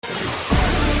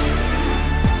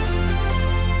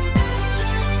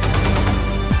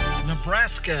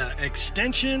Nebraska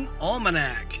Extension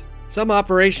Almanac. Some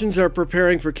operations are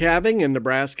preparing for calving, and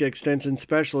Nebraska Extension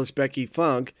Specialist Becky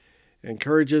Funk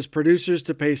encourages producers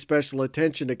to pay special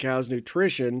attention to cows'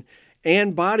 nutrition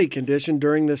and body condition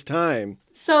during this time.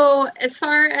 So as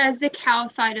far as the cow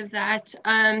side of that,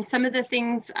 some of the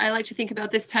things I like to think about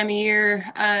this time of year,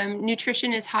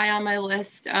 nutrition is high on my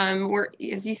list.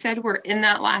 As you said, we're in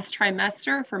that last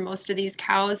trimester for most of these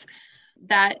cows.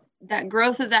 That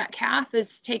growth of that calf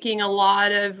is taking a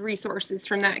lot of resources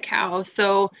from that cow.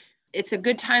 So it's a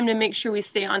good time to make sure we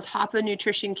stay on top of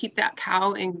nutrition, keep that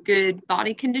cow in good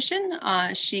body condition.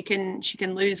 She can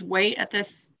lose weight at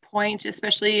this point,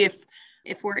 especially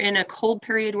if we're in a cold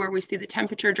period where we see the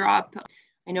temperature drop.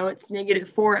 I know it's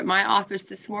 -4 at my office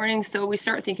this morning, so we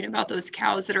start thinking about those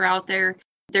cows that are out there.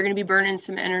 They're going to be burning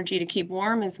some energy to keep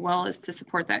warm as well as to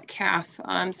support that calf.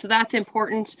 So that's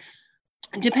important.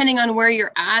 Depending on where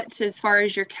you're at as far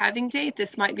as your calving date,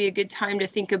 this might be a good time to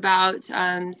think about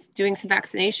doing some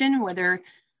vaccination, whether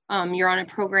you're on a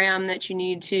program that you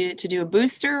need to do a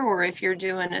booster, or if you're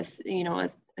doing a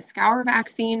scour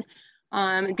vaccine.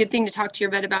 A good thing to talk to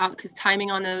your vet about, because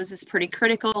timing on those is pretty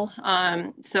critical.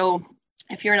 So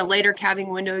if you're in a later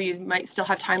calving window, you might still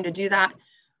have time to do that.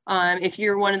 If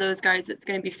you're one of those guys that's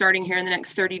going to be starting here in the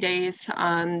next 30 days,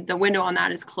 the window on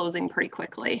that is closing pretty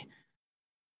quickly.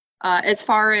 As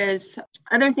far as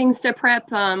other things to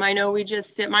prep, I know we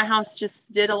just at my house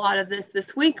just did a lot of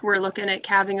this week. We're looking at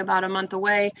calving about a month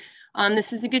away.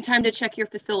 This is a good time to check your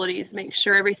facilities, make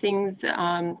sure everything's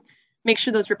make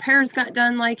sure those repairs got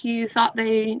done like you thought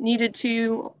they needed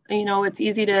to. You know, it's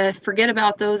easy to forget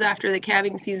about those after the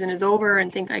calving season is over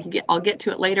and think I'll get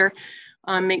to it later.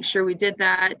 Make sure we did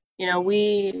that. You know,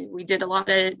 we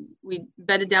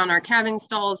bedded down our calving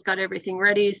stalls, got everything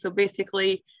ready. So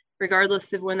basically,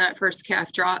 regardless of when that first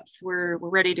calf drops, we're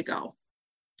ready to go.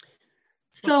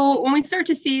 So when we start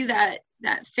to see that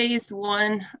phase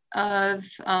one of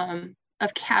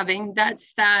calving,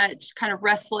 that's that kind of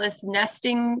restless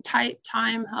nesting type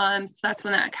time. So that's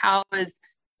when that cow is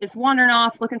wandering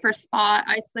off, looking for a spot,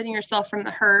 isolating herself from the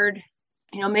herd,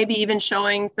 maybe even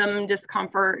showing some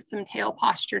discomfort, some tail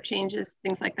posture changes,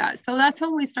 things like that. So that's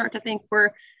when we start to think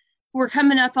we're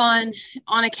coming up on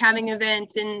a calving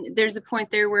event, and there's a point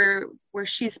there where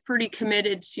she's pretty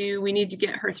committed to, we need to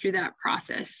get her through that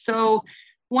process. So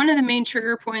one of the main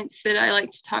trigger points that I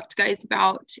like to talk to guys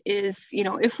about is,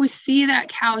 if we see that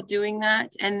cow doing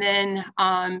that and then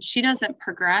she doesn't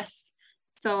progress,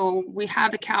 so we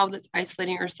have a cow that's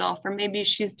isolating herself, or maybe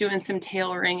she's doing some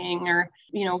tail ringing, or,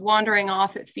 wandering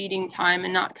off at feeding time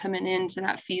and not coming into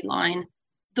that feed line,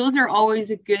 those are always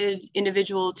a good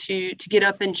individual to get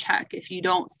up and check if you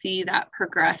don't see that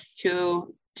progress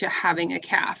to having a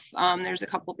calf. There's a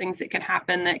couple things that can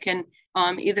happen that can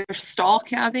either stall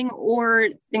calving, or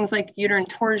things like uterine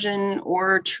torsion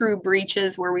or true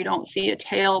breaches where we don't see a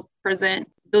tail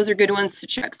present. Those are good ones to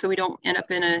check so we don't end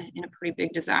up in a pretty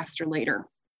big disaster later.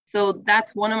 So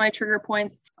that's one of my trigger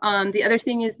points. The other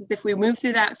thing is if we move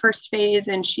through that first phase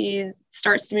and she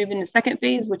starts to move into second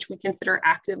phase, which we consider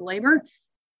active labor,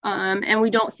 and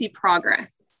we don't see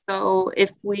progress. So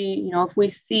if we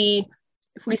see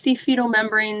fetal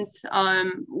membranes,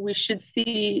 we should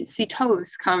see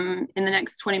toes come in the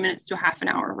next 20 minutes to a half an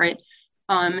hour, right?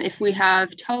 If we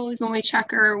have toes when we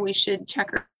check her, we should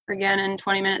check her again in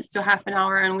 20 minutes to a half an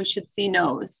hour, and we should see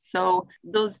nose. So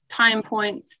those time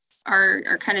points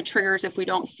are kind of triggers. If we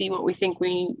don't see what we think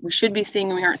we should be seeing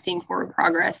and we aren't seeing forward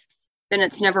progress, then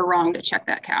it's never wrong to check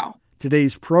that cow.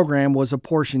 Today's program was a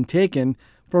portion taken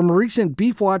from a recent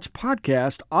Beef Watch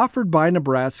podcast offered by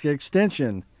Nebraska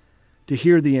Extension. To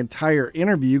hear the entire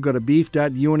interview, go to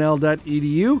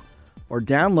beef.unl.edu or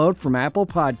download from Apple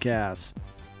Podcasts.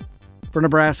 For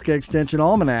Nebraska Extension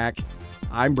Almanac,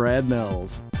 I'm Brad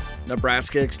Mills.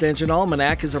 Nebraska Extension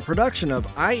Almanac is a production of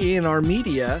IANR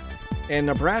Media and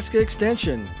Nebraska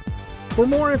Extension. For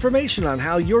more information on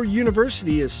how your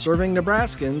university is serving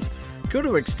Nebraskans, go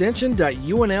to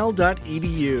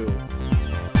extension.unl.edu.